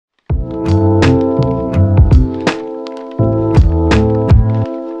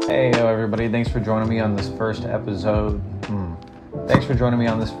for joining me on this first episode. Thanks for joining me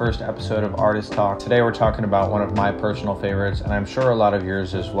on this first episode of Artist Talk. Today we're talking about one of my personal favorites, and I'm sure a lot of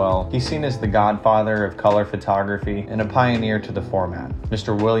yours as well. He's seen as the godfather of color photography and a pioneer to the format,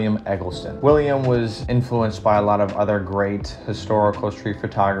 Mr. William Eggleston. William was influenced by a lot of other great historical street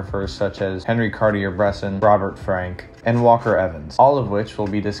photographers such as Henry Cartier-Bresson, Robert Frank, and Walker Evans, all of which will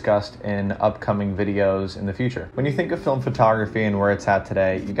be discussed in upcoming videos in the future. When you think of film photography and where it's at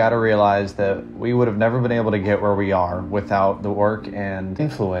today, you gotta realize that we would have never been able to get where we are without the work and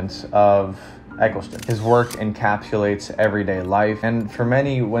influence of Eggleston. His work encapsulates everyday life, and for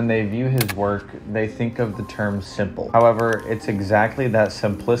many, when they view his work, they think of the term simple. However, it's exactly that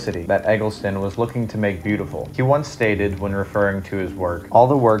simplicity that Eggleston was looking to make beautiful. He once stated when referring to his work, "All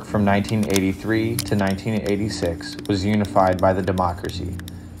the work from 1983 to 1986 was unified by the democracy.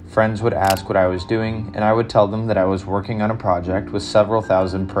 Friends would ask what I was doing, and I would tell them that I was working on a project with several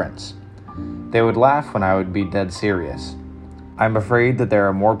thousand prints. They would laugh when I would be dead serious. I'm afraid that there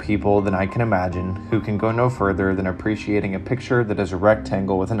are more people than I can imagine who can go no further than appreciating a picture that is a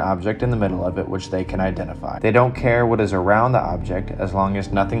rectangle with an object in the middle of it which they can identify. They don't care what is around the object as long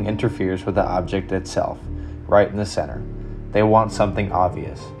as nothing interferes with the object itself, right in the center. They want something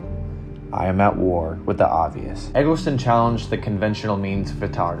obvious. I am at war with the obvious." Eggleston challenged the conventional means of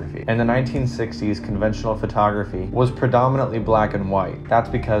photography. In the 1960s, conventional photography was predominantly black and white. That's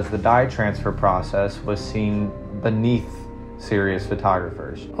because the dye transfer process was seen beneath serious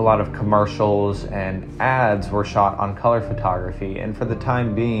photographers. A lot of commercials and ads were shot on color photography, and for the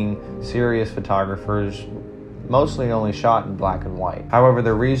time being, serious photographers mostly only shot in black and white. However,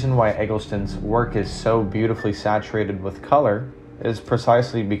 the reason why Eggleston's work is so beautifully saturated with color is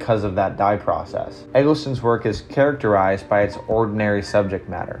precisely because of that dye process. Eggleston's work is characterized by its ordinary subject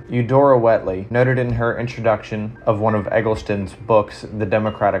matter. Eudora Wheatley noted in her introduction of one of Eggleston's books, The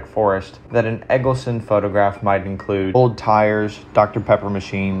Democratic Forest, that an Eggleston photograph might include old tires, Dr. Pepper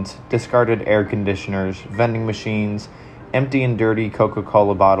machines, discarded air conditioners, vending machines, empty and dirty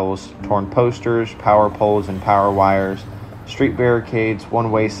Coca-Cola bottles, torn posters, power poles and power wires, street barricades,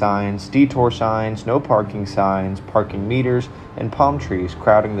 one-way signs, detour signs, no parking signs, parking meters, and palm trees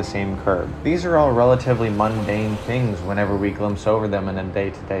crowding the same curb. These are all relatively mundane things whenever we glimpse over them on a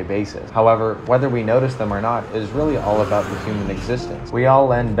day-to-day basis. However, whether we notice them or not is really all about the human existence. We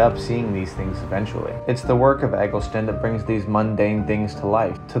all end up seeing these things eventually. It's the work of Eggleston that brings these mundane things to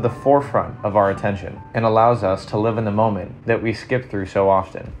life, to the forefront of our attention, and allows us to live in the moment that we skip through so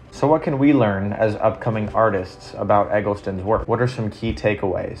often. So what can we learn as upcoming artists about Eggleston's work? What are some key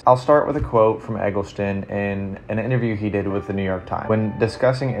takeaways? I'll start with a quote from Eggleston in an interview he did with the New York Times. When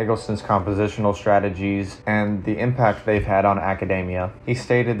discussing Eggleston's compositional strategies and the impact they've had on academia, he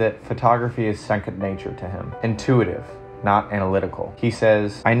stated that photography is second nature to him, intuitive, not analytical. He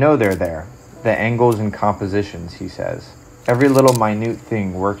says, "I know they're there, the angles and compositions," he says. "Every little minute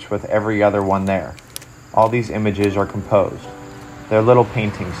thing works with every other one there. All these images are composed. They're little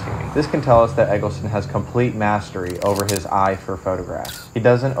paintings to me." This can tell us that Eggleston has complete mastery over his eye for photographs. He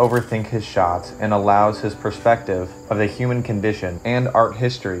doesn't overthink his shots and allows his perspective of the human condition and art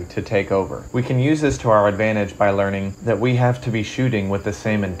history to take over. We can use this to our advantage by learning that we have to be shooting with the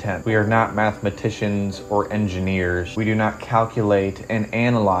same intent. We are not mathematicians or engineers. We do not calculate and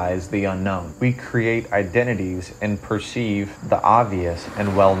analyze the unknown. We create identities and perceive the obvious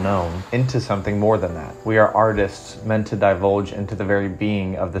and well-known into something more than that. We are artists meant to divulge into the very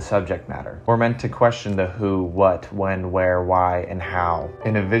being of the subject matter. We're meant to question the who, what, when, where, why, and how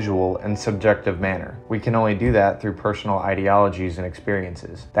in a visual and subjective manner. We can only do that through personal ideologies and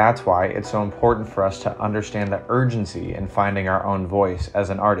experiences. That's why it's so important for us to understand the urgency in finding our own voice as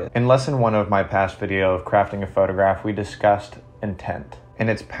an artist. In lesson 1 of my past video of crafting a photograph, we discussed intent and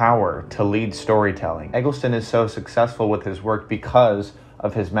its power to lead storytelling. Eggleston is so successful with his work because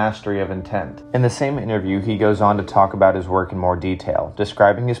of his mastery of intent. In the same interview, he goes on to talk about his work in more detail,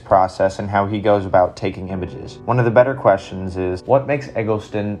 describing his process and how he goes about taking images. One of the better questions is, what makes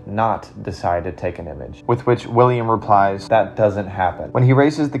Eggleston not decide to take an image? With which William replies, that doesn't happen. When he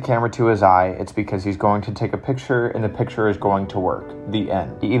raises the camera to his eye, it's because he's going to take a picture and the picture is going to work. The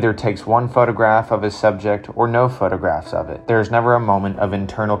end. He either takes one photograph of his subject or no photographs of it. There is never a moment of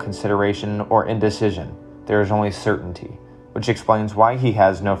internal consideration or indecision. There is only certainty, which explains why he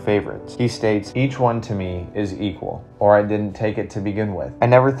has no favorites. He states, "Each one to me is equal, or I didn't take it to begin with. I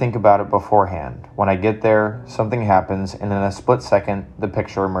never think about it beforehand. When I get there, something happens, and in a split second, the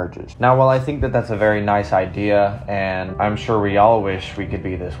picture emerges." Now, while I think that that's a very nice idea, and I'm sure we all wish we could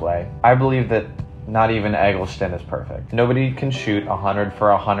be this way, I believe that not even Eggleston is perfect. Nobody can shoot 100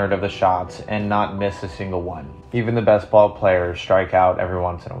 for 100 of the shots and not miss a single one. Even the best ball players strike out every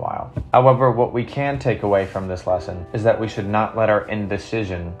once in a while. However, what we can take away from this lesson is that we should not let our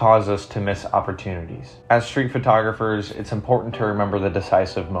indecision cause us to miss opportunities. As street photographers, it's important to remember the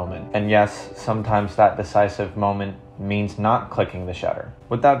decisive moment. And yes, sometimes that decisive moment means not clicking the shutter.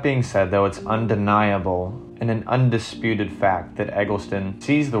 With that being said, though, it's undeniable and an undisputed fact that Eggleston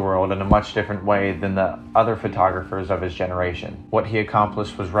sees the world in a much different way than the other photographers of his generation. What he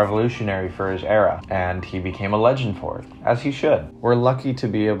accomplished was revolutionary for his era, and he became a legend for it, as he should. We're lucky to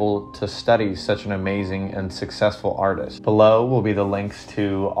be able to study such an amazing and successful artist. Below will be the links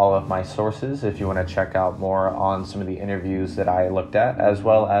to all of my sources if you want to check out more on some of the interviews that I looked at, as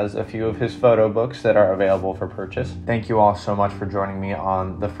well as a few of his photo books that are available for purchase. Thank you all so much for joining me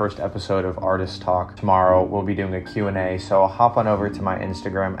on the first episode of Artist Talk. Tomorrow we'll be doing a Q&A, so hop on over to my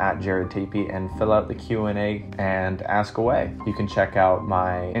Instagram at JaredTapey and fill out the Q&A and ask away. You can check out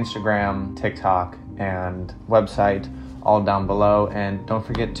my Instagram, TikTok, and website all down below, and don't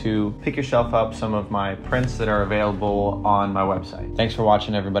forget to pick yourself up some of my prints that are available on my website. Thanks for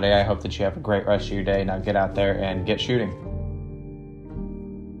watching, everybody. I hope that you have a great rest of your day. Now get out there and get shooting.